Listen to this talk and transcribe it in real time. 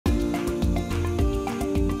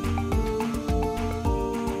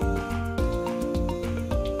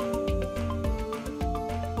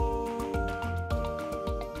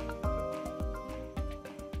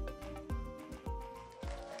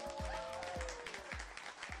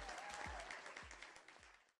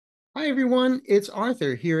Hi everyone, it's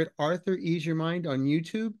Arthur here at Arthur Ease Your Mind on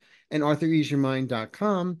YouTube and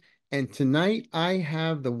ArthurEaseYourMind.com. And tonight I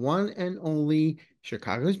have the one and only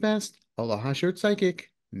Chicago's best Aloha shirt psychic,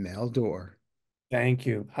 Mel Dorr. Thank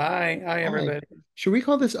you. Hi, Hi. everybody. Should we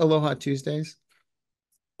call this Aloha Tuesdays?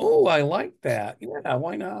 Oh, I like that. Yeah,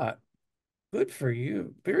 why not? Good for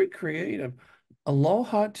you. Very creative.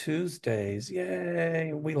 Aloha Tuesdays.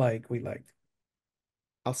 Yay. We like.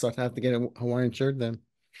 I'll start to have to get a Hawaiian shirt then.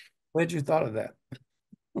 Glad you thought of that.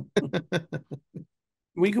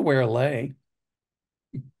 We could wear a lei.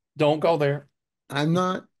 Don't go there. I'm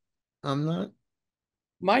not, I'm not.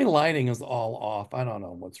 My lighting is all off. I don't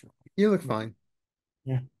know what's You look wrong. fine.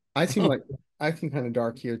 Yeah. I seem like I seem kind of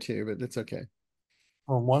dark here too, but that's okay.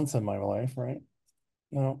 For once in my life, right?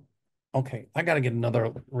 No. Okay. I got to get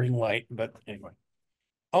another ring light, but anyway.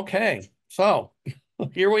 Okay. So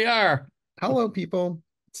here we are. Hello, people.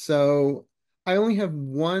 So I only have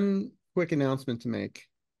one quick announcement to make.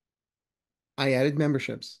 I added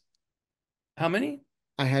memberships. How many?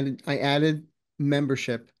 I added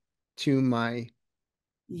membership to my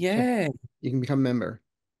channel. Yay. You can become a member.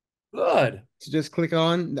 Good. So just click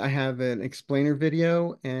on, I have an explainer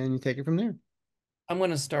video and you take it from there. I'm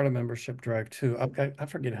going to start a membership drive too. I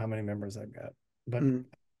forget how many members I've got, but Mm.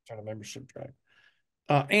 start a membership drive.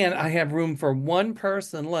 And I have room for one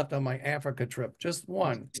person left on my Africa trip. Just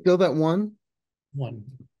one. Still that one. One.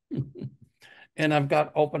 And I've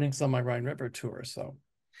got openings on my Rhine River tour. So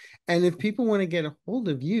And if people want to get a hold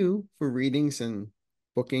of you for readings and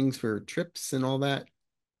bookings for trips and all that,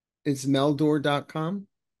 it's meldor.com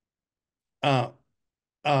uh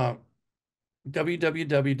uh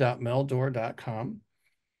www.meldor.com.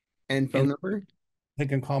 and phone And number. they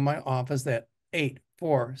can call my office at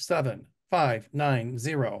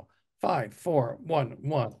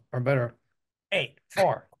 847-590-5411, or better,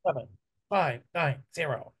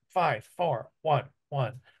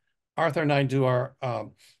 847-590-5411. Arthur and I do our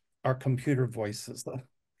computer voices.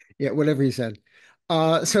 Yeah, whatever he said.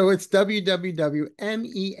 So it's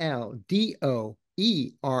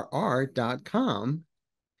www.meldorr.com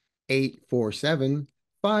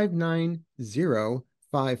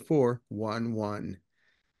 847-590-5411.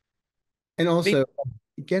 And also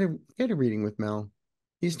get a reading with Mel.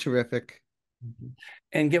 He's terrific.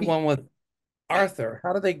 And get one with Arthur.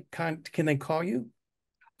 How do they can they call you?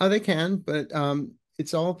 Oh, they can, but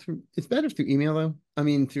it's better through email though. I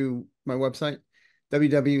mean through my website,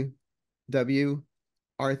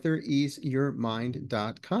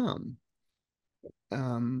 www.arthureaseyourmind.com.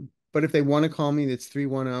 But if they want to call me, that's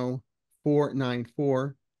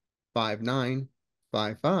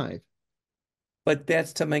 310-494-5955. But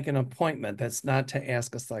that's to make an appointment. That's not to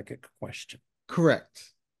ask a psychic question.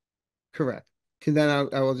 Correct. Correct. And then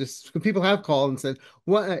I will just, people have called and said,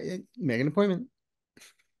 what, make an appointment.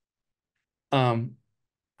 Um,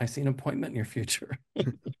 I see an appointment in your future.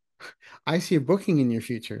 I see a booking in your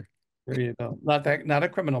future. There you go. Not a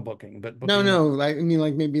criminal booking, but No, booking in. no, like, I mean,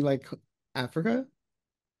 like maybe like Africa.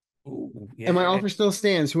 Ooh, And my yeah. offer still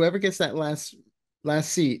stands. Whoever gets that last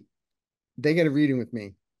seat, they get a reading with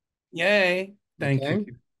me. Yay. Thank you. Okay.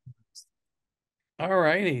 All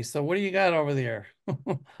righty. So what do you got over there? A A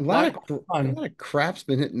lot lot of going a on. lot of crap's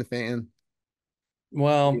been hitting the fan.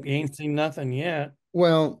 Well, you ain't seen nothing yet.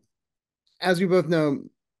 Well, as we both know,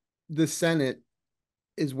 the Senate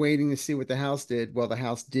is waiting to see what the House did. Well, the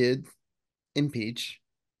House did impeach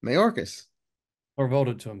Mayorkas. Or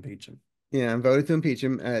voted to impeach him. Yeah, and voted to impeach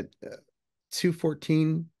him at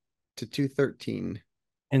 214 to 213.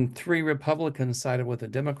 And three Republicans sided with the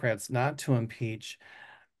Democrats not to impeach.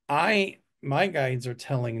 My guides are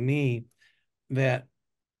telling me that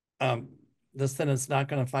um, the Senate's not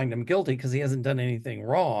going to find him guilty because he hasn't done anything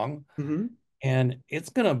wrong, Hmm. and it's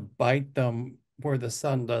going to bite them where the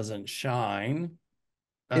sun doesn't shine.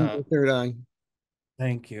 In Uh, the third eye.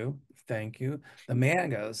 thank you. The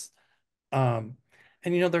MAGAs, um,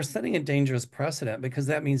 and they're setting a dangerous precedent because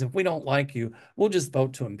that means if we don't like you, we'll just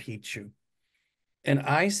vote to impeach you. And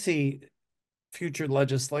I see future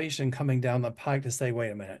legislation coming down the pike to say, wait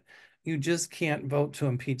a minute, you just can't vote to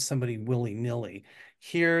impeach somebody willy-nilly.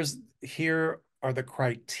 Here are the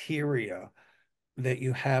criteria that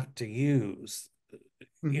you have to use,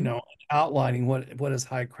 Hmm. outlining what is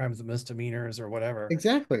high crimes and misdemeanors or whatever.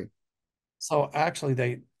 Exactly. So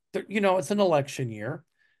actually it's an election year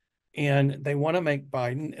and they want to make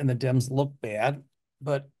Biden and the Dems look bad,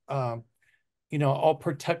 but I'll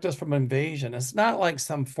protect us from invasion. It's not like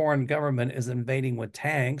some foreign government is invading with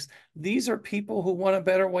tanks. These are people who want a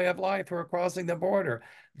better way of life who are crossing the border.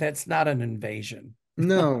 That's not an invasion.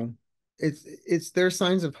 No, it's there are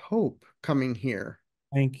signs of hope coming here.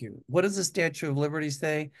 Thank you. What does the Statue of Liberty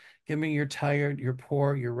say? Give me you're tired, you're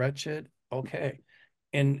poor, you're wretched. Okay.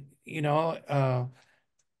 And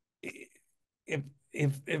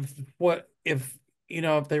if if what if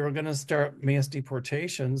if they were going to start mass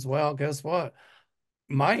deportations, well, guess what?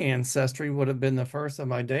 My ancestry would have been the first on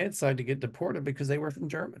my dad's side to get deported because they were from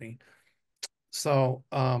Germany. So,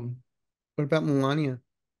 What about Melania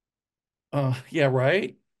yeah,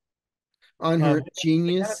 right. on Um, her they gotta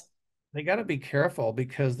genius they gotta be careful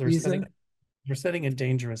because visa? they're setting a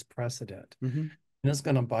dangerous precedent, Hmm. and it's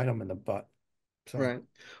going to bite them in the butt. So, Right.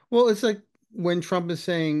 Well, it's like when Trump is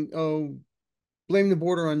saying, "Oh, blame the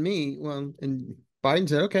border on me." Well, and Biden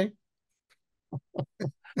said, "Okay, well,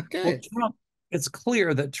 okay, it's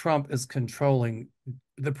clear that Trump is controlling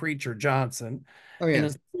the preacher Johnson, oh and yeah."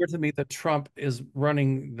 it's clear to me that Trump is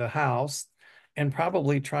running the House and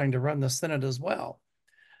probably trying to run the Senate as well.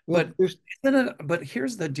 Well, But there's but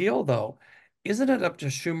here's the deal though. Isn't it up to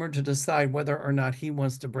Schumer to decide whether or not he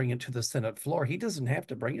wants to bring it to the Senate floor? He doesn't have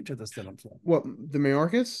to bring it to the Senate floor. what the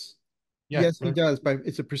Mayorkas? Yeah, Yes, he does, but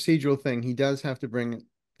it's a procedural thing. He does have to bring it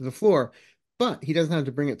to the floor, but he doesn't have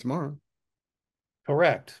to bring it tomorrow.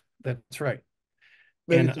 correct. That's right.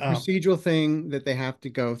 But And it's a procedural thing that they have to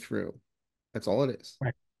go through. That's all it is.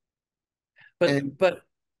 right. And But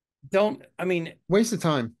don't I mean, waste of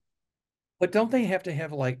time. but don't they have to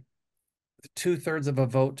have like two-thirds of a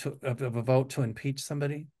vote of a vote to impeach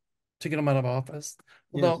somebody to get them out of office?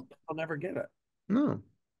 Well, Yes. they'll never get it. No.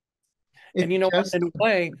 And It's you know what? just In a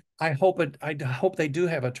way, I hope they do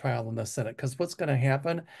have a trial in the Senate because what's going to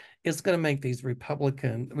happen is going to make these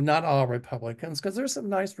Republican, not all Republicans, because there's some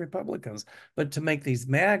nice Republicans, but to make these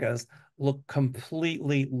MAGAs look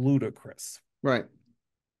completely ludicrous. right.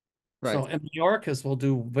 Right. So, and Mayorkas will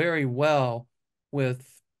do very well with,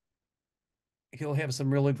 he'll have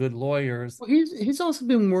some really good lawyers. Well, he's also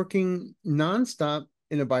been working nonstop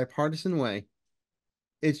in a bipartisan way.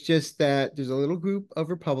 It's just that there's a little group of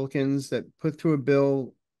Republicans that put through a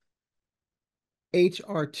bill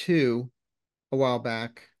HR2 a while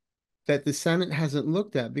back that the Senate hasn't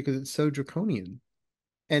looked at because it's so draconian.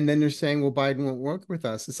 And then they're saying, well, Biden won't work with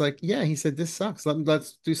us. It's like, yeah, he said this sucks.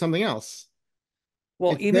 Let's do something else.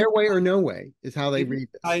 Well, It's their way or no way is how they even if read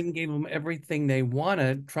this. Biden gave them everything they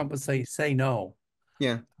wanted, Trump would say no.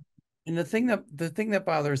 Yeah, And the thing that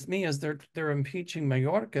bothers me is they're impeaching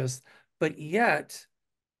Mayorkas, but yet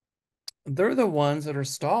they're the ones that are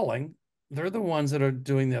stalling. They're the ones that are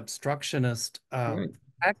doing the obstructionist right.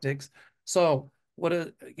 tactics. So what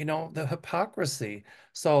a the hypocrisy.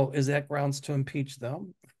 So is that grounds to impeach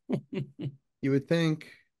them? You would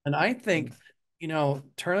think. And I think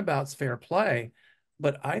turnabout's fair play,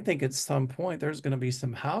 but I think at some point there's going to be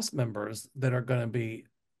some House members that are going to be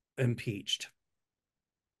impeached.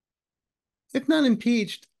 If not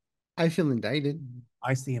impeached, I feel indicted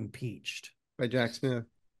I see impeached. by Jack Smith.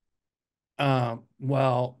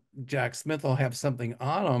 Well, Jack Smith will have something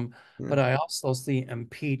on him, Yeah. but I also see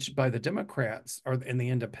impeached by the Democrats or in the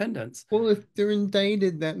independents. Well, if they're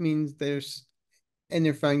indicted, that means there's, and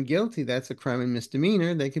they're found guilty, that's a crime and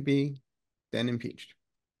misdemeanor. They could be then impeached.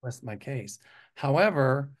 Rest my case.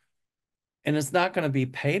 However, and it's not going to be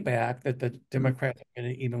payback that the Mm. Democrats are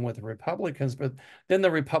going to, even with the Republicans, but then the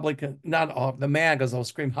Republican, not all the MAGAs will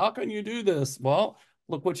scream, "How can you do this?" Well,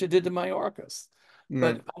 look what you did to Mayorkas.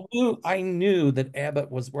 Right. But I knew that Abbott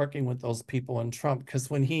was working with those people in Trump because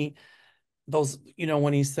when he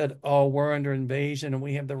said, "Oh, we're under invasion and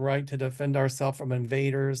we have the right to defend ourselves from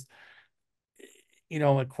invaders,"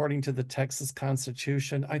 according to the Texas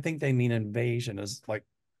Constitution, I think they mean invasion is like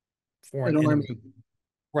foreign An enemy, army.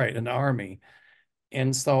 right? An army.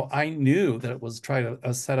 And so I knew that it was try to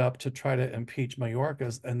a setup to try to impeach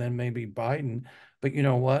Mayorkas and then maybe Biden. But you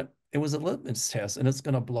know what? It was a litmus test, and it's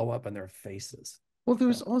going to blow up in their faces. Well,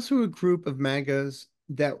 there's So also a group of MAGAs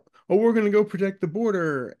that, oh, we're going to go protect the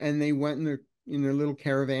border, and they went in their little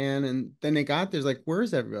caravan, and then they got there's like,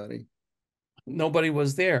 where's everybody? nobody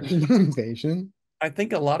was there. There's no invasion. I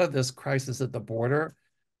think a lot of this crisis at the border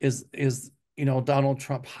is Donald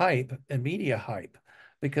Trump hype and media hype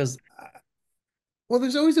because Well,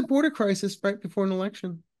 there's always a border crisis right before an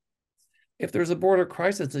election. if there's a border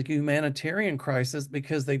crisis, it's a humanitarian crisis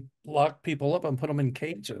because they lock people up and put them in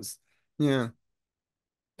cages. Yeah.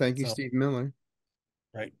 Thank you, So, Steve Miller.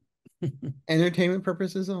 right. Entertainment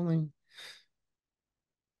purposes only.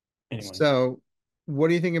 Anyway, So, what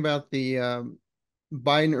do you think about the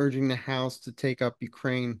Biden urging the House to take up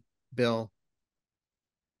Ukraine bill?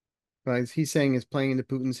 He's saying it's playing into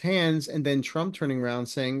Putin's hands, and then Trump turning around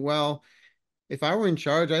saying, "Well, if I were in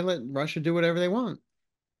charge, I'd let Russia do whatever they want."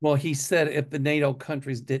 Well, he said if the NATO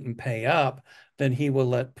countries didn't pay up, then he will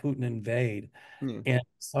let Putin invade. Yeah, And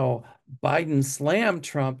so Biden slammed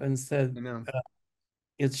Trump and I said, know.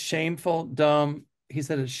 it's shameful, dumb. He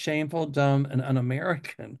said it's shameful, dumb, and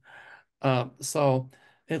un-American. So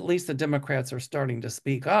at least the Democrats are starting to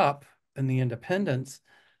speak up and the independents.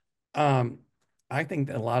 Um, I think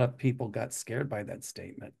that a lot of people got scared by that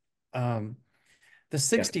statement. The Yeah.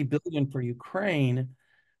 60 billion for Ukraine,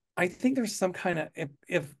 I think there's some kind of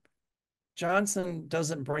if Johnson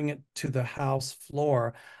doesn't bring it to the House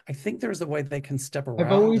floor, I think there's a way they can step I've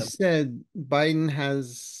around him. always said Biden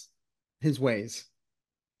has his ways.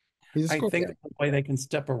 He's a I think Scorpio. there's a way they can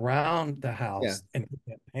step around the Yeah. House and get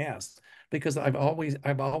that passed because I've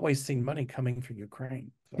always seen money coming for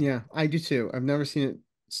Ukraine. So, Yeah, I do too. I've never seen it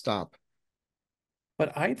stop.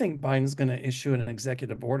 but I think Biden's going to issue an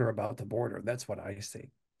executive order about the border. That's what I see.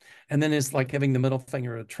 And then it's like giving the middle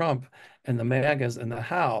finger to Trump and the MAGAs in the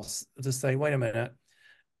House to say, wait a minute,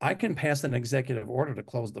 I can pass an executive order to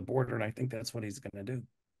close the border. And I think that's what he's going to do.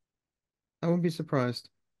 I wouldn't be surprised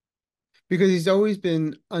because he's always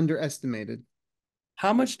been underestimated.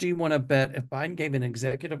 How much do you want to bet if Biden gave an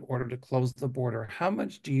executive order to close the border? How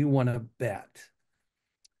much do you want to bet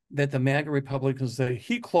that the MAGA Republicans say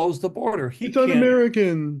he closed the border? He It's can't,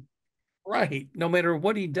 un-American. right? No matter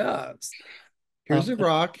what he does. Here's a And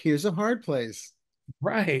rock. Here's a hard place.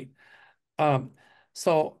 right. Um,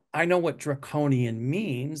 so I know what draconian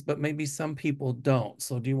means, but maybe some people don't.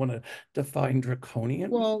 So do you want to define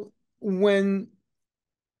draconian? Well, when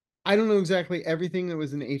I don't know exactly everything that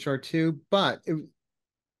was in HR2, but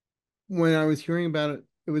when I was hearing about it,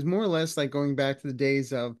 it was more or less like going back to the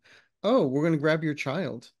days of, oh, we're going to grab your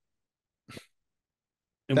child.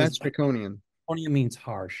 It was That's draconian. draconian means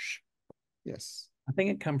harsh. Yes. I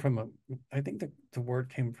think it come from I think the word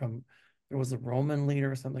came from there was a Roman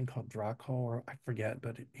leader or something called Draco, or I forget,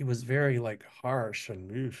 but he was very like harsh and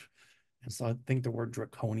oof. And so I think the word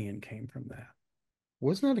draconian came from that.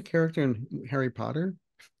 Wasn't that a character in Harry Potter?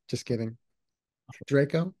 Just kidding.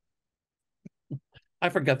 Draco? I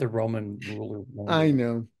forgot the Roman ruler I name.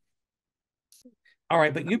 know. All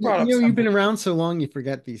right, but you brought up You know, you've something been around so long, you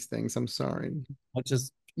forget these things. I'm sorry. which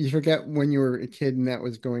is You forget when you were a kid and that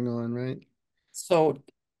was going on, right? so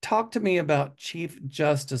talk to me about Chief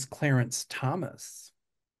Justice Clarence Thomas.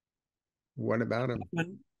 What about him?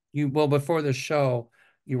 Well before the show,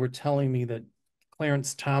 you were telling me that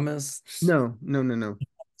Clarence Thomas No, no, no, no.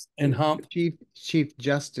 and Hump. Chief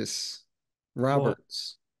Justice Well,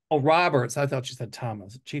 Roberts. oh, Roberts. I thought you said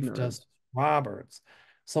Thomas. Chief No. Justice Roberts.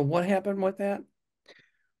 So what happened with that?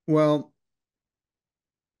 Well,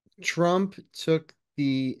 Trump took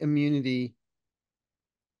the immunity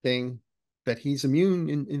thing that he's immune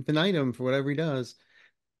in infinitum for whatever he does,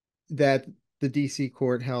 that the DC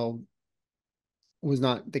court held was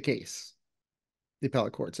not the case. The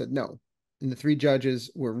appellate court said no. And the three judges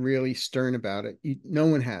were really stern about it. No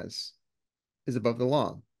one is above the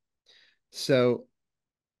law. So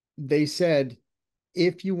they said,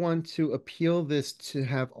 if you want to appeal this to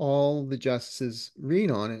have all the justices read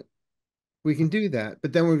on it, we can do that.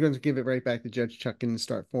 But then we're going to give it right back to Judge Chuck and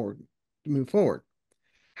move forward.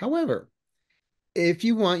 However, if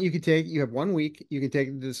you want, you have 1 week, you can take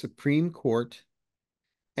it to the Supreme Court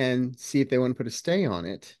and see if they want to put a stay on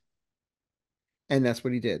it. And that's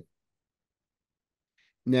what he did.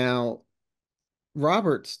 Now,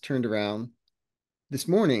 Roberts turned around this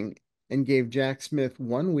morning and gave Jack Smith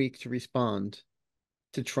 1 week to respond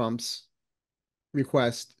to Trump's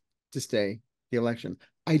request to stay the election.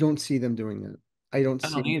 I don't see them doing that. I don't I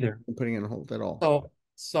don't see either. them putting it on hold at all.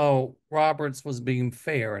 So Roberts was being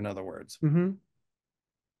fair, in other words. Mm-hmm.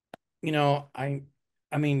 You know, I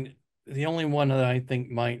mean, the only one that I think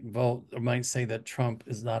might vote or might say that Trump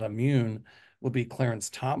is not immune would be Clarence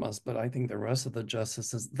Thomas, but I think the rest of the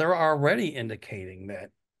justices, they're already indicating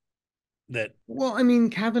that Well, I mean,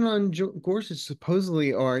 Kavanaugh and Gorsuch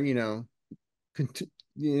supposedly are, they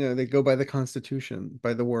go by the Constitution,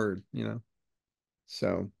 by the word,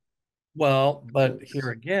 So well, but here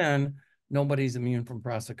it's again, nobody's immune from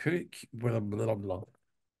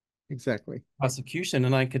exactly. prosecution.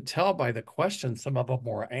 And I could tell by the questions some of them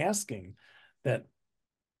were asking that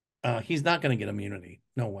he's not going to get immunity.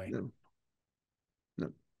 No way. No, no.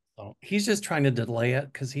 So he's just trying to delay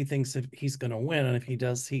it because he thinks if he's going to win, and if he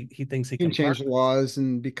does, he thinks he You can can change pardon. the laws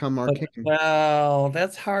and become our But king. well,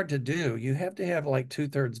 that's hard to do. You have to have like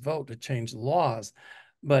 2/3 vote to change the laws.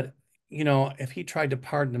 But if he tried to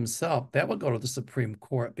pardon himself, that would go to the Supreme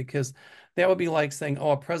Court because that would be like saying,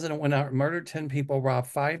 "Oh, a president went out and murdered 10 people, robbed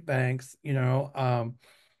 5 banks,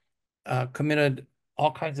 committed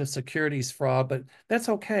all kinds of securities fraud." But that's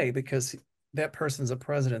okay because that person's a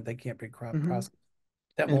president, they can't be Hmm. prosecuted.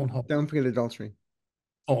 That And won't hold. don't forget adultery.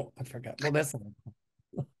 Oh, I forgot. Well, that's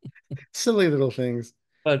not, Silly little things.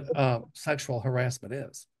 but sexual harassment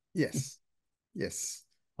is. Yes. Yes.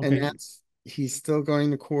 And Okay. that's he's still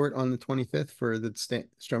going to court on the 25th for the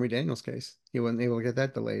Stormy Daniels case. He wasn't able to get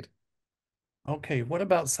that delayed. Okay. What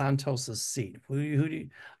about Santos's seat? Who do you,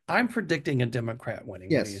 I'm predicting a Democrat winning.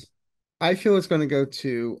 What do you? Yes. I feel it's going to go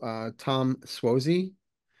to Tom Suozzi,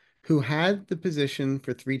 who had the position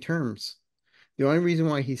for 3 terms. The only reason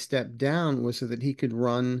why he stepped down was so that he could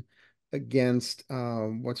run against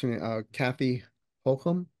what's her name, Kathy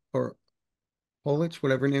Holcomb or Holich,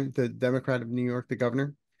 whatever her name, the Democrat of New York, the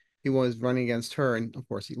governor. He was running against her, and of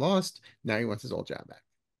course he lost. Now he wants his old job back.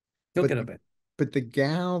 He'll But get a bit. but the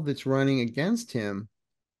gal that's running against him,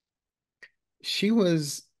 she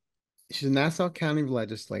was she's a Nassau County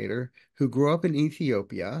legislator who grew up in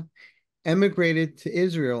Ethiopia, emigrated to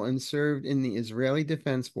Israel and served in the Israeli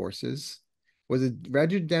Defense Forces, was a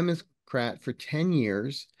registered Democrat for 10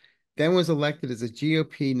 years, then was elected as a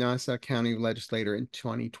GOP Nassau County legislator in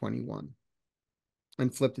 2021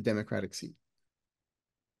 and flipped a Democratic seat.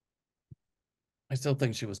 I still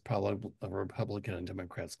think she was probably a Republican in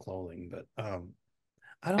Democrats' clothing, but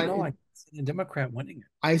I don't know. I I see a Democrat winning it.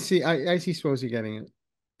 I see Suozzi getting it.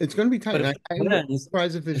 It's going to be tight. But if And she I wouldn't be wins,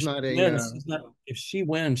 surprised if there's if she not a wins, she's not. If she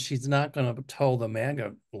wins, she's not going to toe the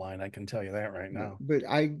MAGA line. I can tell you that right no, now. but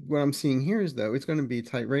I what I'm seeing here is though it's going to be a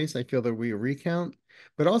tight race. I feel there'll be a recount,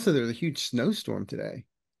 but also there's a huge snowstorm today,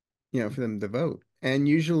 for them to vote. And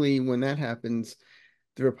usually when that happens,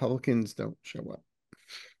 the Republicans don't show up.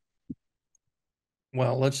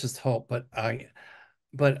 Well, let's just hope.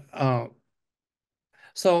 But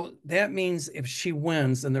so that means if she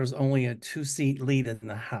wins, then there's only a 2 seat lead in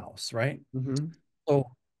the House, right? Hmm. So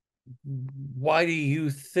why do you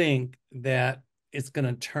think that it's going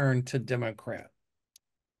to turn to Democrat?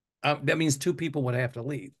 That means 2 people would have to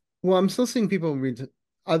leave. Well, I'm still seeing people read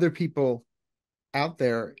other people out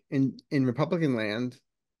there in Republican land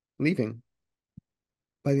leaving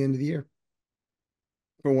by the end of the year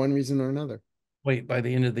for one reason or another. Wait, by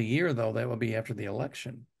the end of the year, though, that will be after the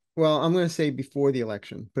election. Well, I'm going to say before the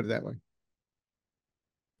election, put it that way.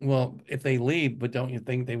 Well, if they leave, but don't you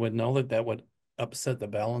think they would know that that would upset the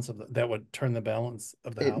balance of that would turn the balance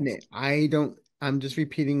of the It House? may, I don't, I'm just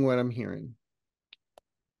repeating what I'm hearing.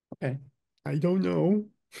 Okay. I don't know.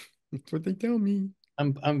 That's what they tell me.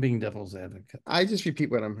 I'm being devil's advocate. I just repeat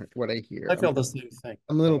what I hear. I feel the same thing,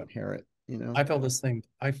 I'm a by the little way. parrot. I feel the same.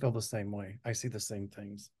 I feel the same way. I see the same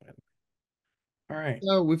things. All right.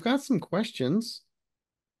 So we've got some questions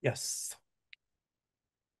Yes.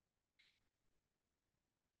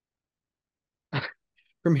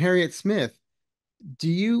 from Harriet Smith. Do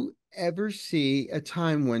you ever see a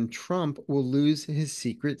time when Trump will lose his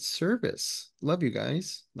Secret Service? Love you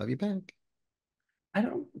guys. Love you back. I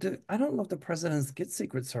don't know if the presidents get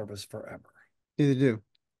Secret Service forever. They do.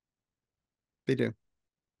 They do.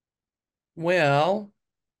 Well,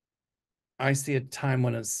 I see a time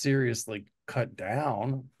when it's seriously cut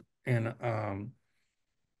down, and I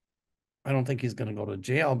don't think he's going to go to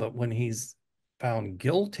jail, but when he's found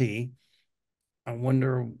guilty, I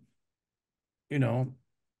wonder, you know,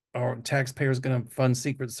 are taxpayers going to fund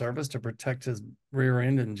Secret Service to protect his rear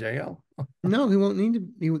end in jail? No, he won't need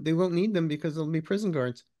to. They won't need them because they'll be prison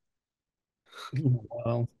guards.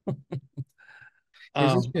 Well,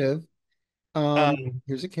 Here's a um, shiv. um,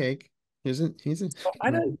 Here's a cake. Here's a. so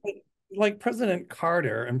I don't like President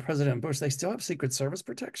Carter and President Bush, they still have Secret Service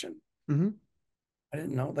protection. Mm-hmm, I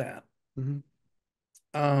didn't know that. mm-hmm.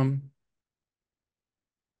 Um,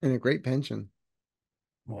 And a great pension.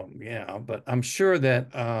 well, yeah, but I'm sure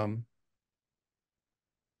that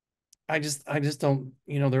I just don't,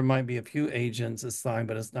 there might be a few agents assigned,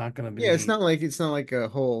 but it's not going to Yeah, be it's not like a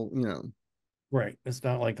whole, right. It's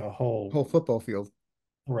not like a whole whole football field.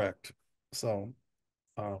 correct. So,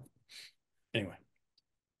 uh, anyway,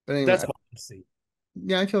 But anyway, that's what I see.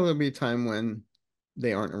 yeah, I feel there'll be a time when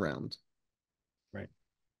they aren't around. Right.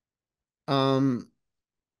 Um,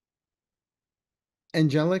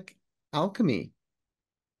 Angelic Alchemy.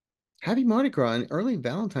 Happy Mardi Gras and early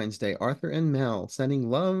Valentine's Day, Arthur and Mel, sending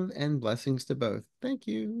love and blessings to both. Thank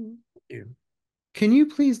you. You. Can you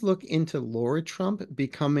please look into Laura Trump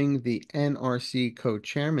becoming the NRC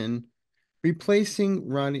co-chairman, replacing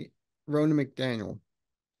Ronna McDaniel?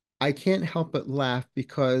 I can't help but laugh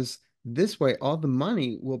because this way all the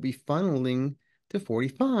money will be funneling to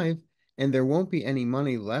 45 and there won't be any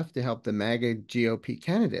money left to help the MAGA GOP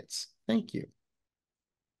candidates. Thank you.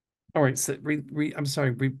 All right. So I'm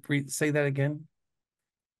sorry. Say that again.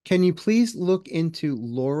 Can you please look into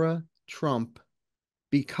Laura Trump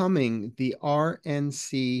becoming the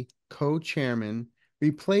RNC co-chairman,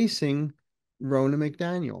 replacing Rona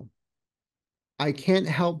McDaniel. I can't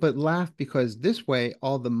help but laugh because this way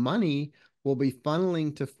all the money will be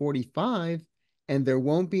funneling to 45 and there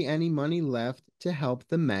won't be any money left to help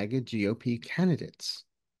the MAGA GOP candidates.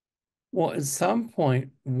 Well, at some point,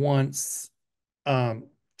 once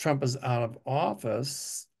Trump is out of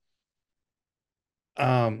office,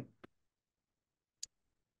 um,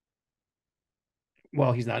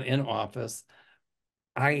 well, he's not in office.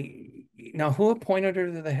 I now who appointed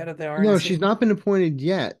her to the head of the No, she's RNC? not been appointed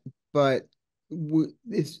yet, but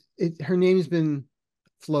her name's been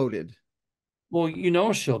floated. Well, you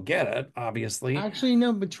know she'll get it, obviously. Actually,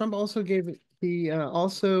 no, but Trump also gave it. He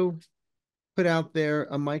also put out there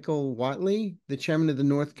Michael Whatley, the chairman of the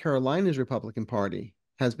North Carolina's Republican Party,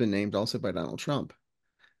 has been named also by Donald Trump.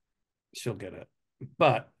 She'll get it.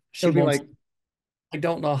 But she It'll be won't. like I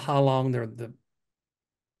don't know how long they're the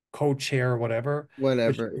co-chair or whatever, but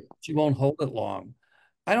whatever. she won't hold it long.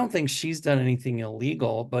 I don't think she's done anything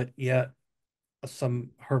illegal, but yet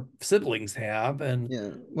some her siblings have, and Yeah.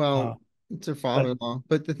 uh, Well, it's her but father-in-law.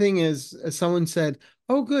 But the thing is, as someone said,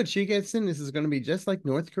 "Oh, good, she gets in. This is going to be just like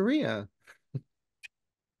North Korea."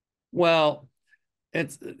 well,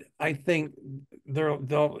 it's I think there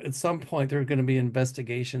though at some point there are going to be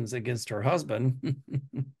investigations against her husband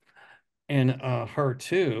and her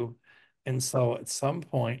too, and so at some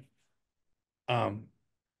point, um,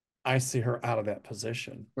 I see her out of that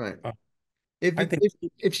position. Right. Uh, If I it think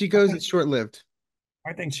if she I goes, think it's short-lived.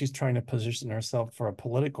 I think she's trying to position herself for a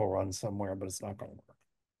political run somewhere, but it's not going to work.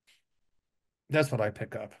 That's what I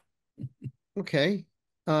pick up. Okay.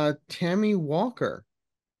 Tammy Walker.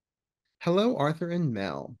 Hello, Arthur and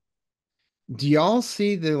Mel. Do y'all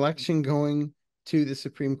see the election going to the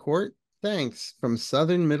Supreme Court? Thanks from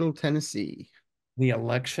Southern Middle Tennessee. The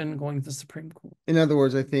election going to the Supreme Court. In other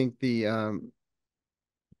words, I think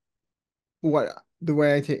what the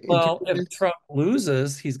way I Well, interpret if this. Trump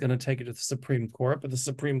loses, he's going to take it to the Supreme Court, but the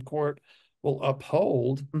Supreme Court will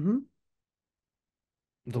uphold Hmm.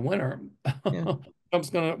 the winner. Yeah, Trump's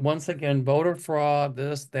going to once again voter fraud,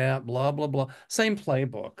 this, that, blah, blah, blah. Same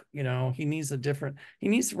playbook. He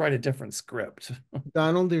needs to write a different script.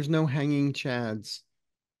 Donald, there's no hanging chads.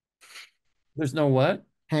 There's no what?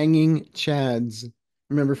 Hanging chads.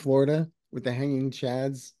 Remember Florida with the hanging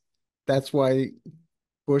chads? That's why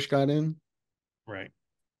Bush got in. Right.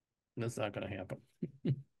 That's not going to happen.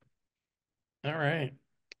 All right.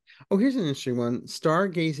 Oh, here's an interesting one.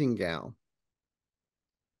 Stargazing gal.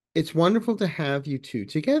 It's wonderful to have you two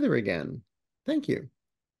together again. Thank you.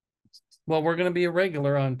 Well, we're going to be a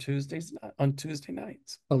regular on Tuesday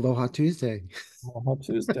nights. Aloha Tuesday. Aloha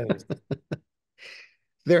Tuesdays.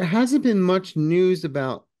 There hasn't been much news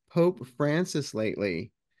about Pope Francis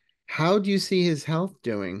lately. How do you see his health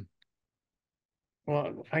doing?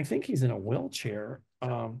 Well, I think he's in a wheelchair.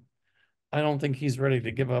 I don't think he's ready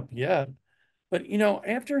to give up yet. But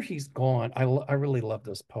after he's gone, I really love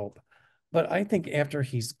this Pope. But I think after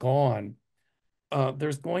he's gone,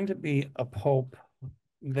 there's going to be a Pope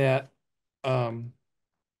that um,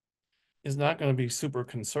 is not going to be super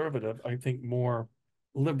conservative. I think more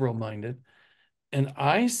liberal minded. And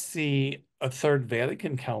I see a third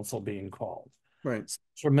Vatican Council being called. Right.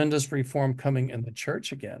 Tremendous reform coming in the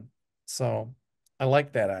church again. So I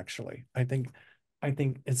like that actually. I think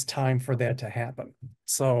it's time for that to happen.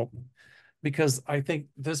 So because I think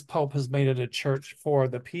this Pope has made it a church for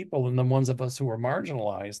the people and the ones of us who are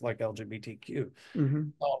marginalized, like LGBTQ. Hmm.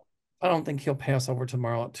 So I don't think he'll pass over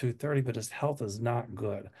tomorrow at 2:30, but his health is not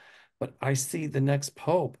good. But I see the next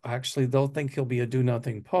Pope, actually, they'll think he'll be a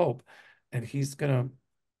do-nothing Pope, and he's gonna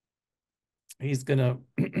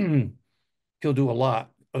he'll do a lot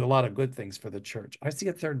of good things for the church. I see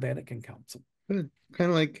a third Vatican Council. Good. Kind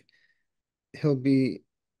of like he'll be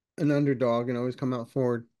an underdog and always come out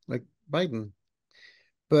forward like Biden.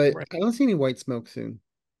 But Right. I don't see any white smoke soon.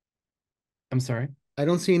 I'm sorry. I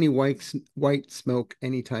don't see any white smoke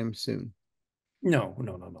anytime soon. No,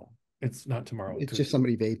 no, no, no. It's not tomorrow at It's just 2:30.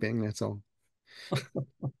 somebody vaping, that's all.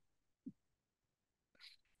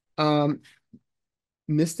 Um,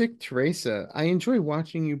 Mystic Teresa, I enjoy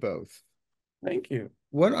watching you both. Thank you.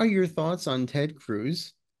 What are your thoughts on Ted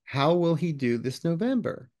Cruz? How will he do this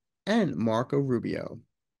November? And Marco Rubio.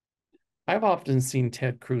 I've often seen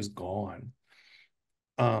Ted Cruz gone.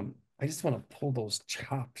 I just want to pull those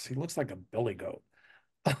chops. He looks like a billy goat.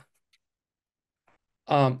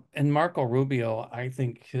 And Marco Rubio, I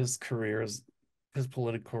think his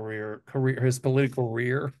political career,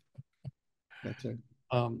 That's it.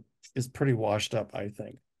 um, is pretty washed up, I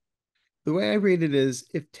think. The way I read it is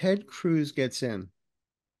if Ted Cruz gets in,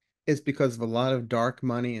 It's because of a lot of dark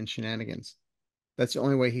money and shenanigans. That's the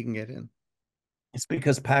only way he can get in. It's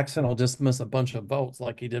because Paxton will just miss a bunch of votes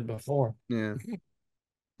like he did before. Yeah.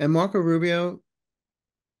 And Marco Rubio,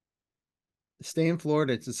 stay in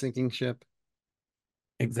Florida. It's a sinking ship.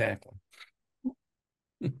 Exactly.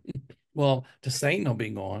 Well, DeSaint will be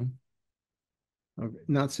gone. Okay.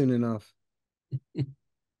 Not soon enough. And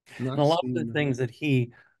a Not lot soon of the enough. things that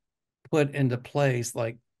he put into place,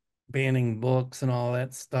 like banning books and all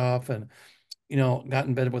that stuff, and got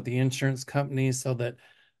in bed with the insurance companies so that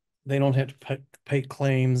they don't have to pay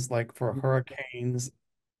claims like for hurricanes,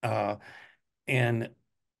 uh, and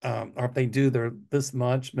or if they do, they're this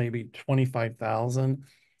much, maybe 25,000.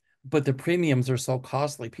 But the premiums are so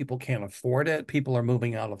costly, people can't afford it. People are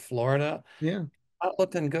moving out of Florida. Yeah. Not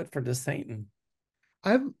looking good for DeSaint.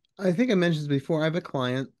 I've I think I mentioned this before. I have a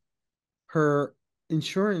client. Her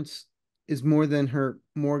insurance is more than her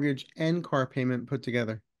mortgage and car payment put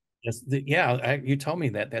together. Yes, yeah, you told me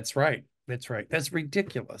that. That's right. That's right. That's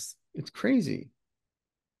ridiculous. It's crazy.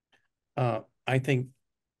 I think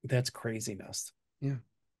that's craziness. Yeah.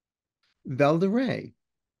 Valderay.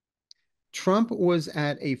 Trump was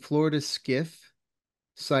at a Florida skiff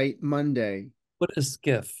site Monday, What is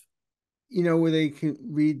SCIF? where they can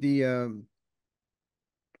read the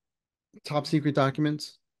top secret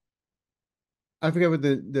documents. I forget what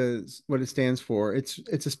what it stands for. It's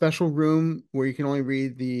a special room where you can only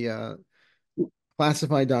read the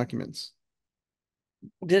classified documents.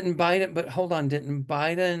 Didn't Biden, but hold on, didn't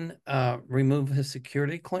Biden remove his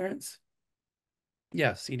security clearance?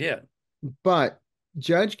 Yes, he did. But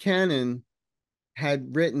Judge Cannon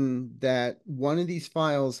had written that one of these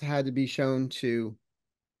files had to be shown to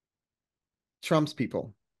Trump's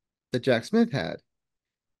people that Jack Smith had.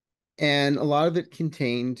 And a lot of it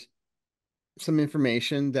contained some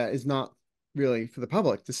information that is not really for the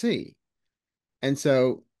public to see. And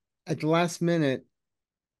so at the last minute,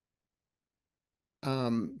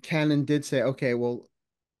 Cannon did say, okay, well,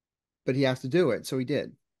 but he has to do it. So he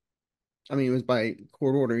did. I mean, it was by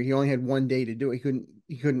court order. He only had 1 day to do it.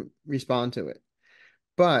 He couldn't respond to it.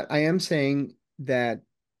 But I am saying that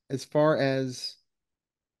as far as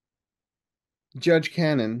Judge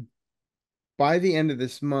Cannon, by the end of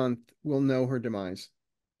this month, we'll know her demise.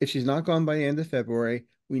 If she's not gone by the end of February,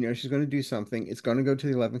 we know she's going to do something. It's going to go to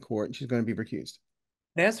the 11th court and she's going to be recused.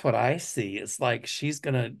 That's what I see. It's like she's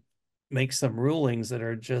gonna make some rulings that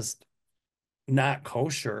are just not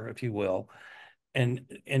kosher, if you will, and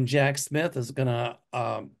Jack Smith is gonna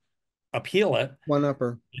appeal it, One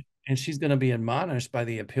upper. and she's going to be admonished by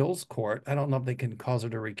the appeals court. I don't know if they can cause her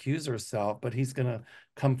to recuse herself, but he's going to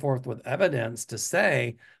come forth with evidence to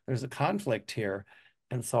say there's a conflict here.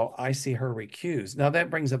 And so I see her recused. Now that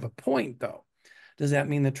brings up a point, though. Does that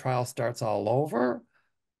mean the trial starts all over?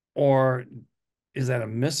 Or is that a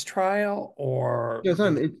mistrial? Or No, it's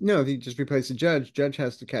not, no, if you just replace the judge, judge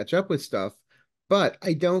has to catch up with stuff. But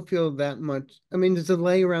I don't feel that much. I mean, there's a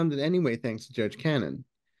delay around it anyway, thanks to Judge Cannon. right.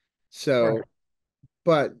 So,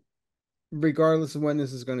 but regardless of when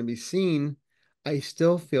this is going to be seen, I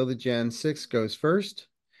still feel that Jan 6 goes first.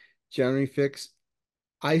 January 6,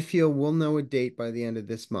 I feel we'll know a date by the end of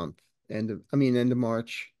this month. End of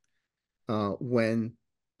March, when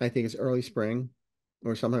I think it's early spring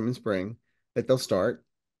or sometime in spring that they'll start,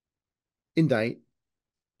 indict,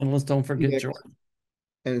 And let's don't forget convict, Georgia.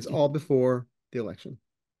 and it's all before the election.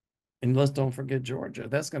 And let's don't forget Georgia.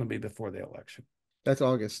 That's going to be before the election. That's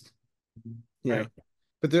August. Yeah. Right.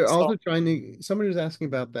 But they're So also trying to, somebody was asking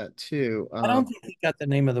about that too. I don't think he got the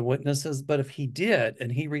name of the witnesses, but if he did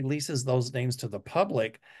and he releases those names to the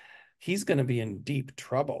public, he's going to be in deep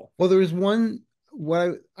trouble. Well, there was one,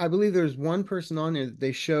 what I believe there was one person on there that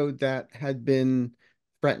they showed that had been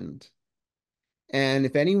threatened. And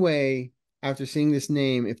if any way, after seeing this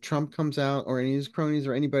name, if Trump comes out or any of his cronies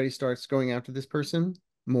or anybody starts going after this person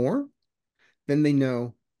more, then they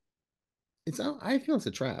know I feel it's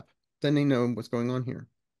a trap. Then they know what's going on here.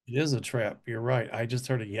 It is a trap. You're right. I just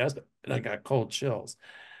heard it yesterday and I got cold chills.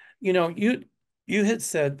 You had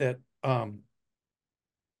said that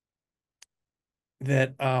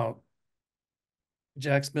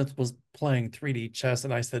Jack Smith was playing 3D chess,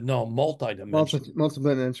 and I said no, multi-dimensional. Multiple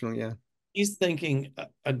dimensional, yeah. He's thinking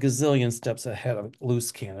a gazillion steps ahead of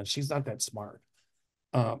loose cannon. She's not that smart.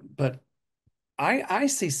 But I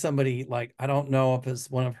see somebody, like, I don't know if it's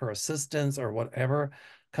one of her assistants or whatever,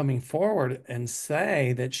 coming forward and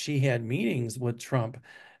say that she had meetings with Trump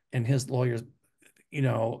and his lawyers. You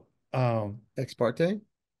know, Ex parte,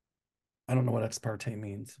 I don't know what ex parte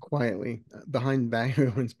means. quietly, behind back,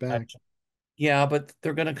 everyone's back. Yeah, but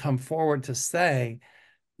they're going to come forward to say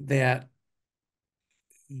that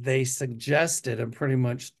they suggested and pretty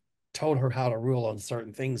much told her how to rule on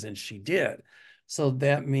certain things, and she did. So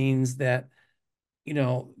that means that,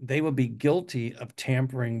 they would be guilty of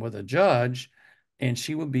tampering with a judge, and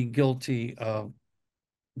she would be guilty of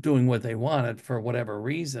doing what they wanted for whatever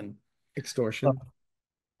reason. Uh, Extortion.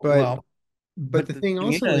 But well, but but the the thing thing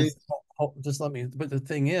also is, is, but the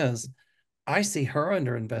thing is, I see her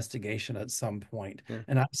under investigation at some point, yeah.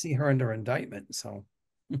 and I see her under indictment. So,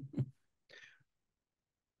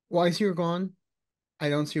 Well, I see her gone. I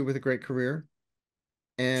don't see her with a great career.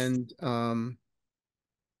 And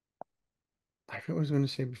I forgot what I was going to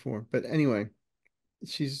say before. But anyway,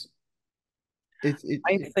 she's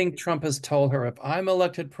I think Trump has told her, if I'm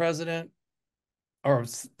elected president, or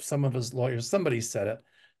some of his lawyers, somebody said it,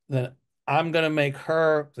 that I'm going to make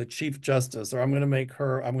her the chief justice, or I'm going to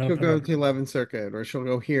she'll put go her. to 11th Circuit, or she'll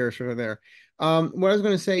go here, she'll go there. What I was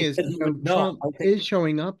going to say is, No, Trump I think is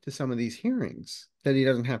showing up to some of these hearings that he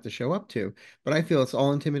doesn't have to show up to, but I feel it's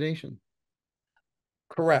all intimidation.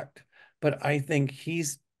 correct. But I think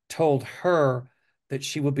he's told her that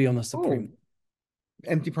she would be on the Oh, Supreme.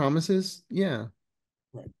 empty promises? Yeah.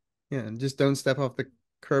 Right. Yeah. Just don't step off the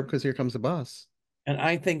curb because here comes the bus. And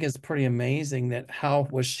I think it's pretty amazing that how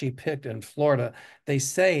was she picked in Florida? They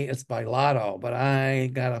say it's by lotto, but I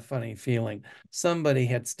got a funny feeling somebody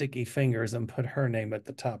had sticky fingers and put her name at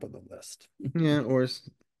the top of the list. Yeah. Or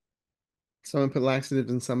someone put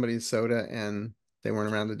laxatives in somebody's soda and they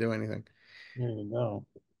weren't around to do anything. There you go.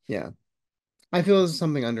 Yeah. I feel there's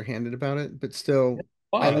something underhanded about it, but still, It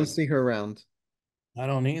I don't was. see her around I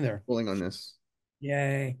don't either. pulling on this.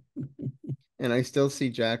 Yay. And I still see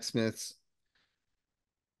Jack Smith's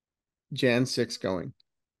Jan 6 going.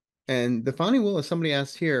 And the funny will, if somebody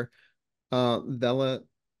asked here, Velda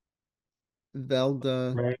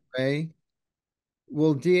Right. Ray,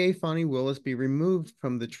 will DA Fonnie Willis be removed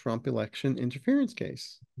from the Trump election interference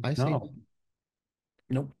case? I say no. No,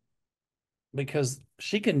 nope. Because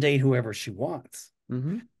she can date whoever she wants.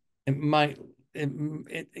 Hmm. It might,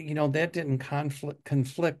 that didn't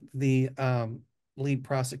conflict the lead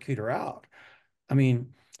prosecutor out. I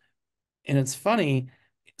mean, and it's funny,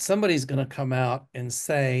 somebody's going to come out and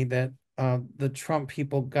say that the Trump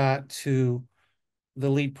people got to the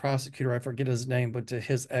lead prosecutor, I forget his name, but to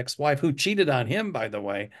his ex-wife, who cheated on him, by the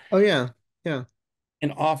way, Oh yeah, yeah.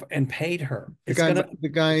 and paid her. The It's guy, gonna the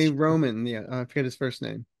guy Roman, yeah, I forget his first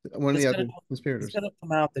name. One of it's the gonna other it's conspirators. gonna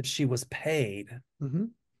come out that she was paid Hmm.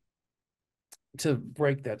 to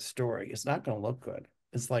break that story. It's not gonna look good.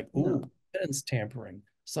 It's like, No, ooh, evidence tampering. yeah.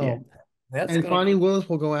 So that's And gonna Fonnie come. Willis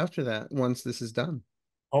will go after that once this is done.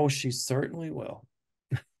 Oh, she certainly will.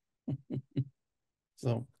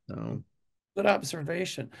 So So good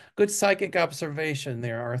observation. Good psychic observation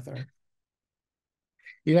there, Arthur.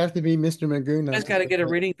 you'd have to be Mr. Magoo You not guys to got to get get a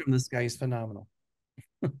that. reading from this guy. He's phenomenal.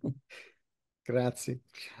 Grazie.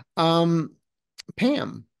 Um,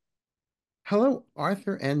 Pam. Hello,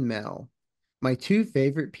 Arthur and Mel, my two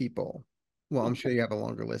favorite people. Well, I'm sure you have a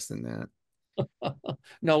longer list than that.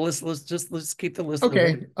 No, let's keep the list moving.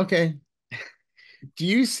 Okay, okay. Do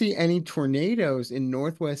you see any tornadoes in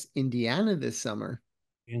Northwest Indiana this summer?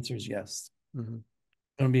 The answer is yes. Mhm.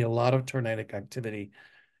 Going to be a lot of tornadic activity,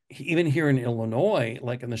 even here in Illinois,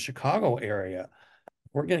 like in the Chicago area.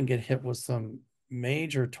 We're going to get hit with some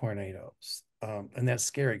major tornadoes. And that's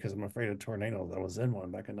scary because I'm afraid of tornadoes. I was in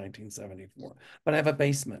one back in 1974, but I have a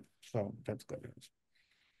basement, so that's good news.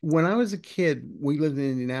 When I was a kid, we lived in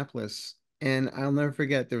Indianapolis, and I'll never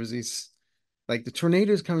forget there was these like the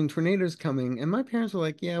tornadoes coming, and my parents were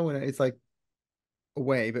like, "Yeah, what?" It's like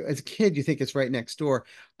away, but as a kid, you think it's right next door.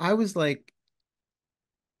 I was like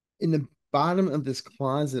in the bottom of this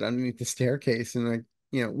closet underneath the staircase, and like,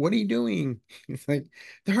 what are you doing? It's like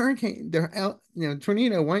the hurricane, the out,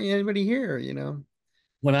 tornado. Why ain't anybody here?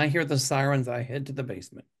 When I hear the sirens, I head to the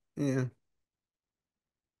basement Yeah,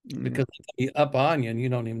 yeah, because they can be up on you and you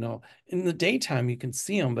don't even know. In the daytime, you can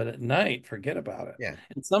see them, but at night, forget about it. yeah,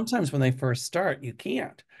 And sometimes when they first start, you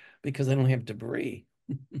can't because they don't have debris.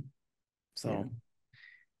 yeah. So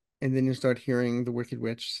And then you start hearing the Wicked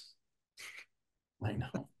Witch. I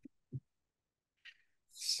know.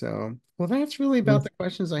 So, well, that's really about the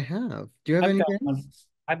questions I have. Do you have I've got anything? one.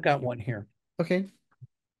 I've got one here. Okay.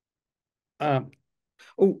 Um,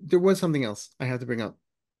 Oh, there was something else I had to bring up.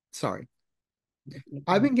 Sorry.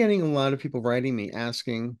 I've been getting a lot of people writing me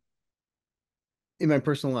asking in my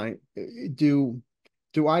personal life, do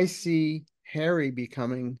do I see Harry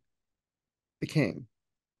becoming the king?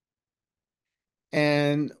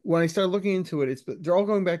 And when I started looking into it, they're all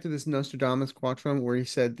going back to this Nostradamus quatrain where he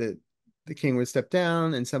said that the king would step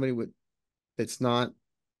down and somebody would that's not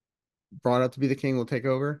brought up to be the king will take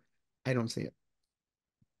over. I don't see it.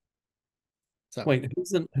 So, Wait,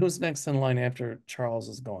 who's next in line after Charles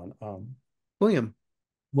is gone? William,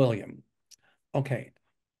 William. Okay.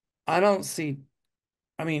 I don't see,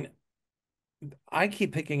 I mean, I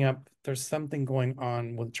keep picking up there's something going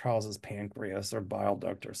on with Charles's pancreas or bile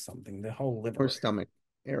duct or something, the whole or liver. stomach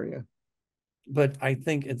area. But I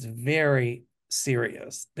think it's very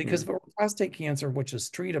serious because Mm. if it were prostate cancer, which is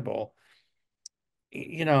treatable,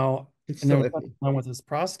 It's and still there's nothing iffy. wrong with his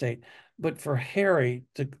prostate. But for Harry,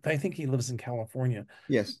 I think he lives in California,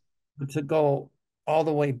 Yes. to go all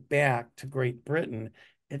the way back to Great Britain,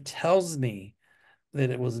 it tells me that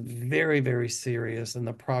it was very, very serious, and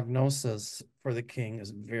the prognosis for the king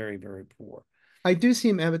is very, very poor. I do see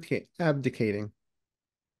him abdicating.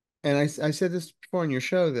 And I said this before on your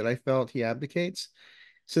show that I felt he abdicates.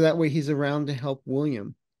 So that way he's around to help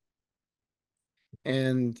William.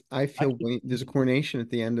 And I I feel keep, there's a coronation at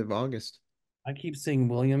the end of August. I keep seeing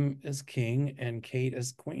William as king and Kate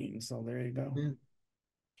as queen. So there you go. Yeah,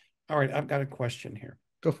 All right, I've got a question here.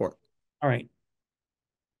 go for it. All right.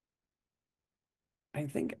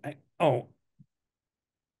 Oh,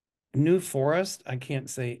 New Forest. I can't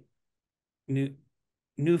say New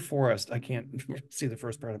New Forest. I can't see the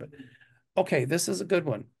first part of it. Okay, this is a good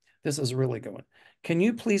one. This is a really good one. Can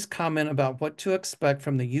you please comment about what to expect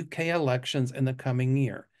from the UK elections in the coming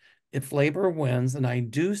year? If Labour wins, and I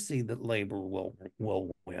do see that Labour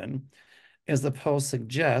will win, as the polls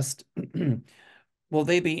suggest, will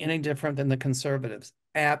they be any different than the Conservatives?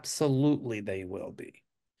 Absolutely, they will be.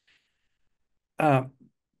 Uh,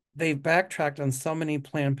 they've backtracked on so many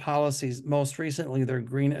planned policies, most recently their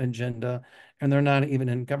green agenda, and they're not even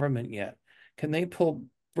in government yet. Can they pull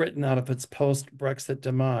Britain out of its post-Brexit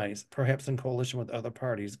demise, perhaps in coalition with other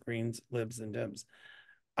parties, Greens, Libs, and Dems?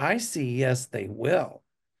 I see, yes, they will.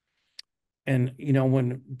 And,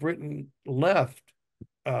 when Britain left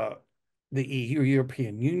uh, the EU,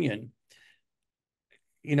 European Union,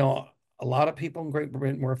 you know, a lot of people in Great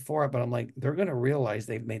Britain were for it, but I'm like, they're going to realize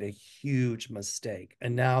they've made a huge mistake.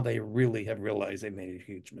 And now they really have realized they made a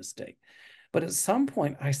huge mistake. But at some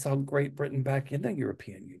point, I saw Great Britain back in the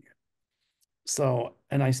European Union. So,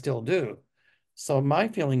 and I still do. So my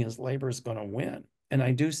feeling is Labor is going to win. And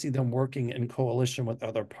I do see them working in coalition with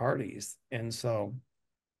other parties. And so,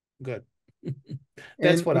 good.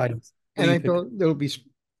 That's And what I, what do and you I pick? feel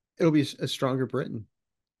it'll be a stronger Britain.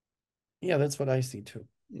 Yeah, that's what I see too.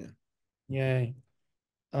 Yeah. Yay.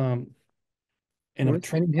 Um, and if Where's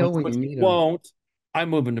Trump Benny Hill wins, when you which he need him? won't, I'm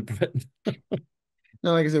moving to Britain.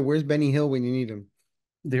 No, like I said, where's Benny Hill when you need him?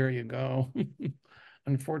 There you go.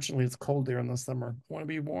 Unfortunately, it's cold there in the summer. I want to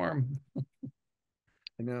be warm.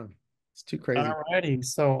 I know. It's too crazy. All righty.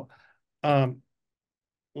 So, um,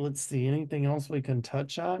 let's see. Anything else we can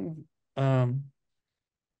touch on? Um,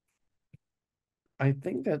 I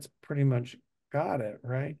think that's pretty much got it,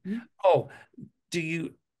 right? Mhm. Oh,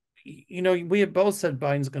 do we have both said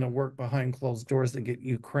Biden's going to work behind closed doors to get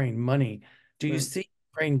Ukraine money. Do you Right. see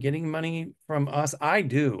Ukraine getting money from us? I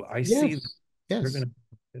do. I see Yes. they're Yes. going to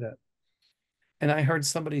do that. And I heard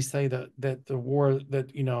somebody say that the war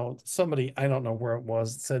that somebody, I don't know where it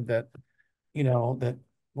was, said that that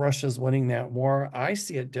Russia's winning that war. I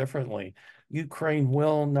see it differently. Ukraine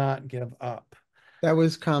will not give up. That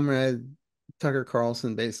was Comrade Tucker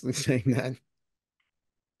Carlson basically saying that.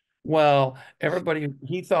 Well, everybody,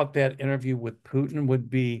 he thought that interview with Putin would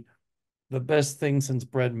be the best thing since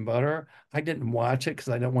bread and butter. I didn't watch it because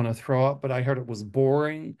I didn't want to throw up, but I heard it was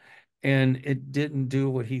boring and it didn't do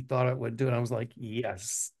what he thought it would do. And I was like,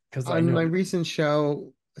 yes, because I On know. my recent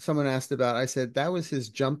show, someone asked about, I said that was his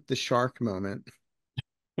jump the shark moment,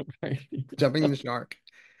 jumping the shark,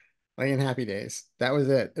 like in Happy Days. That was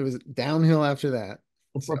it. It was downhill after that.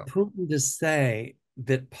 For So Putin to say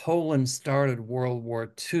that Poland started World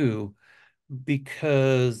War II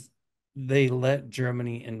because they let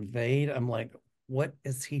Germany invade, I'm like, what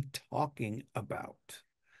is he talking about?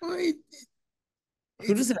 well, Who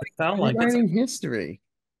it's does that like sound like? rewriting history.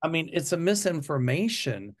 I mean, it's a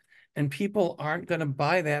misinformation, and people aren't going to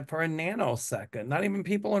buy that for a nanosecond, not even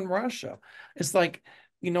people in Russia. It's like,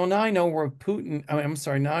 now I know where Putin, I'm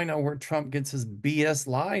sorry, now I know where Trump gets his BS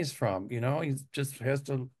lies from. He just has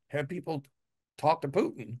to have people talk to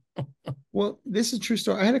Putin. Well, this is a true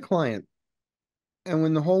story. I had a client, and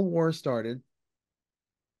when the whole war started,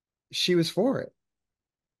 she was for it.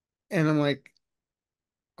 And I'm like,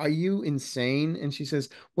 are you insane? And she says,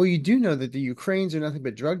 well, you do know that the Ukrainians are nothing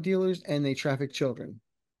but drug dealers and they traffic children.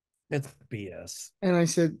 It's BS. And I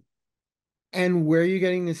said, and where are you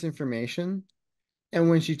getting this information? And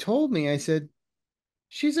when she told me, I said,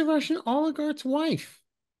 she's a Russian oligarch's wife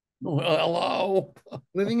Well, hello.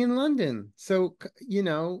 living in London. So, you're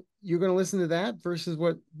going to listen to that versus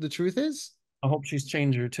what the truth is? I hope she's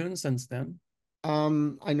changed her tune since then.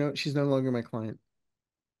 I know she's no longer my client.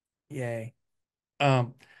 Yay.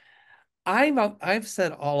 Um, I've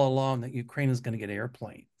said all along that Ukraine is going to get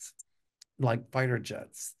airplanes, like fighter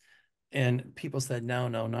jets. And people said, no,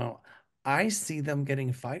 no, no. I see them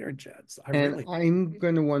getting fighter jets. I And really, I'm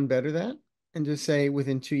going to one better that and just say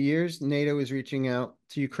within 2 years, NATO is reaching out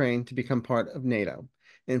to Ukraine to become part of NATO.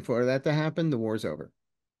 And for that to happen, the war's over.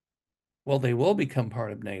 well, they will become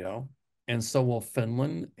part of NATO, and so will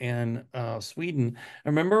Finland and Sweden. I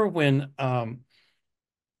remember when uh,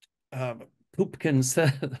 Pupkin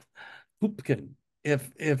said, Pupkin,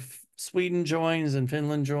 if Sweden joins and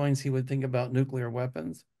Finland joins, he would think about nuclear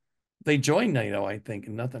weapons. They joined NATO, I think,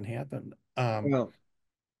 and nothing happened. Well,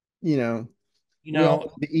 you know, You we all know,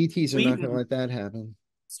 know the ETs are not going to Sweden, let that happen.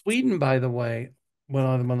 Sweden, by the way, when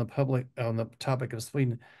I'm on the topic of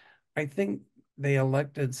Sweden, I think they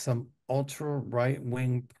elected some ultra right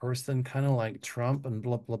wing person, kind of like Trump and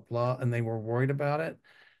blah blah blah, and they were worried about it.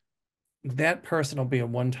 That person will be a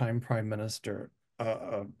one-time prime minister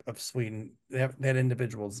of Sweden. That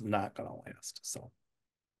individual is not going to last. So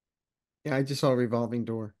Yeah, I just saw a revolving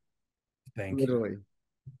door. thank you. Literally,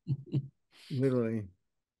 literally.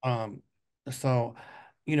 Um, so,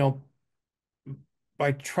 you know,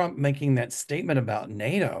 by Trump making that statement about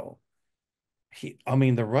NATO, I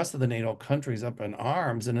mean, the rest of the NATO countries up in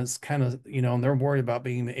arms, and it's kind of, and they're worried about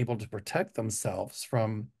being able to protect themselves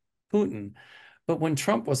from Putin. But when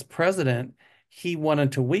Trump was president, he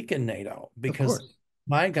wanted to weaken NATO Of because course.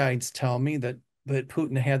 my guides tell me that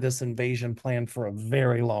Putin had this invasion plan for a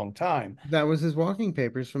very long time. That was his walking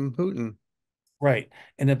papers from Putin. Right.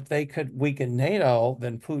 And if they could weaken NATO,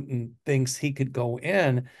 then Putin thinks he could go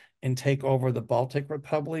in and take over the Baltic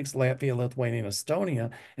republics, Latvia, Lithuania, and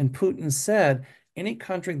Estonia. And Putin said any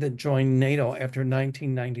country that joined NATO after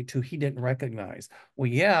 1992, he didn't recognize. Well,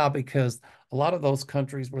 yeah, because a lot of those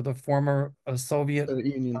countries were the former Soviet, Soviet uh,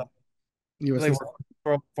 Union, they USSR.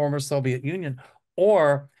 were former Soviet Union,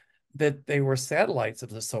 or that they were satellites of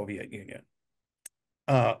the Soviet Union.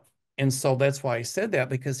 Uh, and so that's why I said that,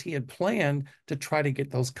 because he had planned to try to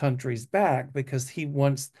get those countries back, because he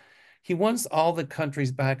wants all the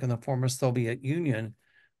countries back in the former Soviet Union,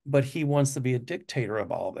 but he wants to be a dictator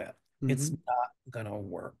of all that. It's Hmm. not gonna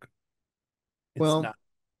work. It's Well, not.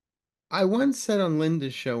 I once said on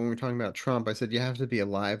Linda's show when we were talking about Trump, I said you have to be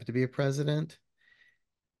alive to be a president.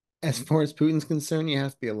 As far as Putin's concerned, you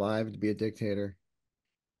have to be alive to be a dictator.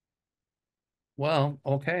 Well,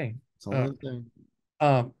 okay. That's all Uh, I'm saying.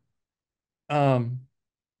 um, um,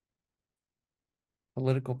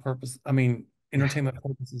 political purpose. I mean, entertainment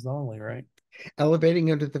purposes only, right? Elevating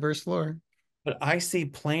him to the first floor. But I see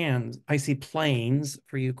planes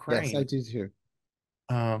for Yes, I Ukraine. do too.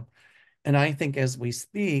 Um, and I think as we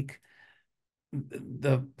speak,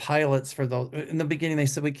 the pilots for those in the beginning, they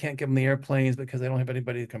said we can't give them the airplanes because they don't have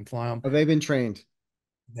anybody who can fly them. Oh, they've been trained.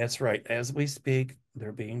 That's right. As we speak,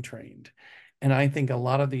 they're being trained. And I think a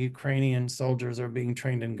lot of the Ukrainian soldiers are being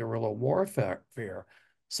trained in guerrilla warfare.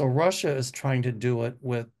 So Russia is trying to do it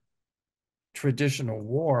with traditional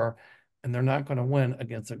war, and they're not going to win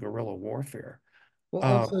against a guerrilla warfare. Well,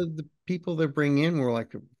 Uh, also the people they bring in were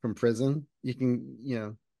like from prison. You can,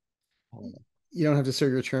 you don't have to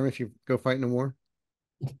serve your term if you go fight in a war.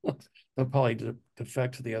 they'll probably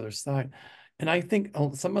defect to the other side. And I think a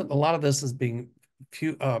lot of this is being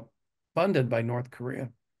funded by North Korea,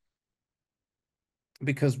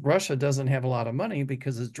 because Russia doesn't have a lot of money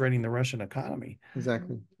because it's draining the Russian economy.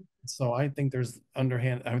 Exactly. So I think there's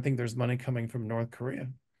money coming from North Korea,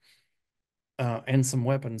 and some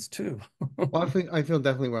weapons too. Well, I feel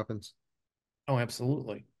definitely weapons. Oh,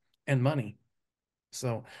 absolutely. And money.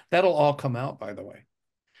 So that'll all come out, by the way.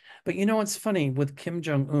 But it's funny with Kim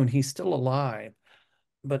Jong-un, he's still alive,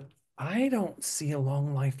 but I don't see a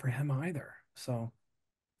long life for him either. So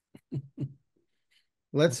we'll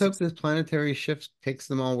Let's see. hope this planetary shift takes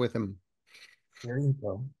them all with him There you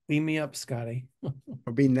go. Beam me up, Scotty.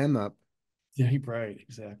 or beam them up. Yeah, you're right.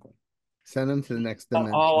 Exactly. Send them to the next All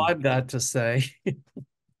dimension. I've got to say.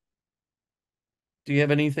 Do you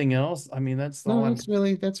have anything else? I mean, that's all No, I'm. that's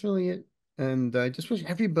really it. And I just wish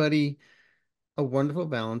everybody a wonderful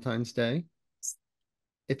Valentine's Day.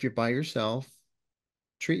 If you're by yourself,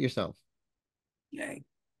 treat yourself. Yay.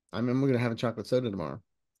 I'm gonna have a chocolate soda tomorrow.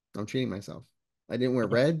 I'm treating myself. I didn't wear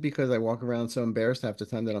red because I walk around so embarrassed half the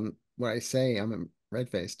time that when I say I'm red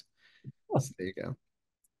faced. So there you go.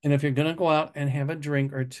 And if you're gonna go out and have a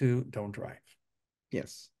drink or two, don't drive,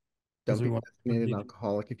 Yes. because Don't we be a want to designated give you.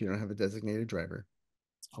 alcoholic if you don't have a designated driver.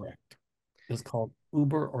 Correct. It's called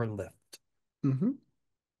Uber or Lyft. Hmm.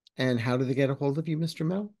 And how do they get a hold of you, Mr.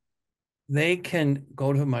 Mel? They can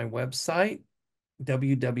go to my website,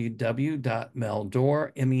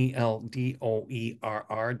 www.meldor,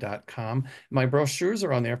 meldorr.com. My brochures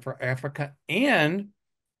are on there for Africa and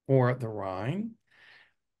for the Rhine,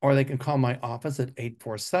 or they can call my office at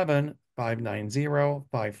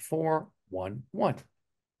 847-590-5411.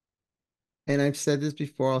 And I've said this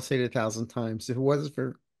before, I'll say it 1,000 times. If it wasn't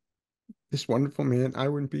for this wonderful man, I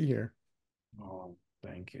wouldn't be here. Oh,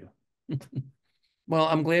 thank you. Well,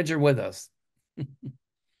 I'm glad you're with us.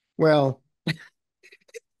 Well, I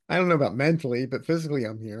don't know about mentally, but physically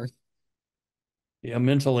I'm here. Yeah,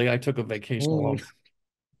 mentally, I took a vacation Oh, alone.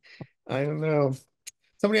 I don't know.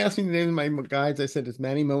 Somebody asked me the name of my guides. I said it's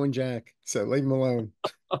Manny, Mo, and Jack. So leave them alone.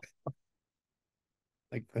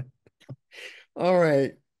 Like that. All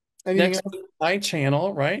right. Anything Next, else? my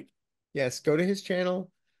channel, right? Yes, go to his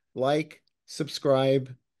channel, like,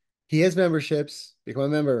 subscribe. He has memberships. Become a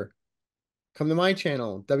member. Come to my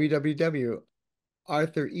channel,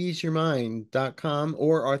 www.arthureaseyourmind.com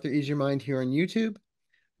or Arthur Ease Your Mind here on YouTube.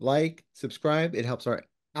 Like, subscribe. It helps our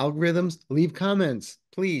algorithms. Leave comments,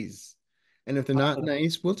 please. And if they're not Positive,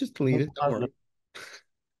 nice, we'll just delete it. Don't positive,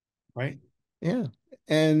 worry. right? Yeah.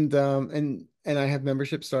 And I have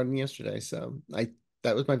membership starting yesterday. So I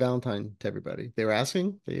that was my Valentine to everybody. They were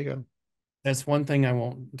asking. There you go. That's one thing I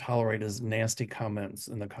won't tolerate is nasty comments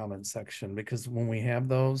in the comment section because when we have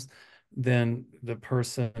those, then the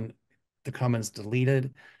comments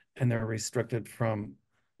deleted and they're restricted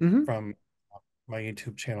Hmm. from my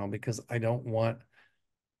YouTube channel because I don't want,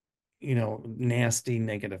 nasty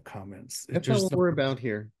negative comments. It That's not just, what we're about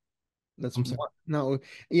here. That's I'm sorry. what, not,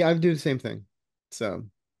 yeah, I do the same thing. So,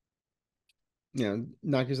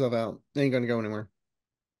 knock yourself out. Ain't gonna go anywhere.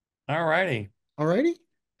 All righty. Alrighty.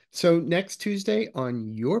 So next Tuesday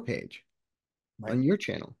on your page, Right. on your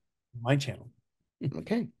channel. My channel.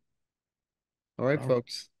 Okay. All right, All right.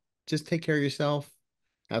 folks. Just take care of yourself.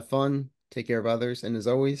 Have fun. Take care of others. And as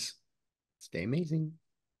always, stay amazing.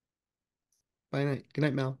 Bye night. Good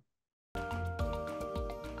night, Mel.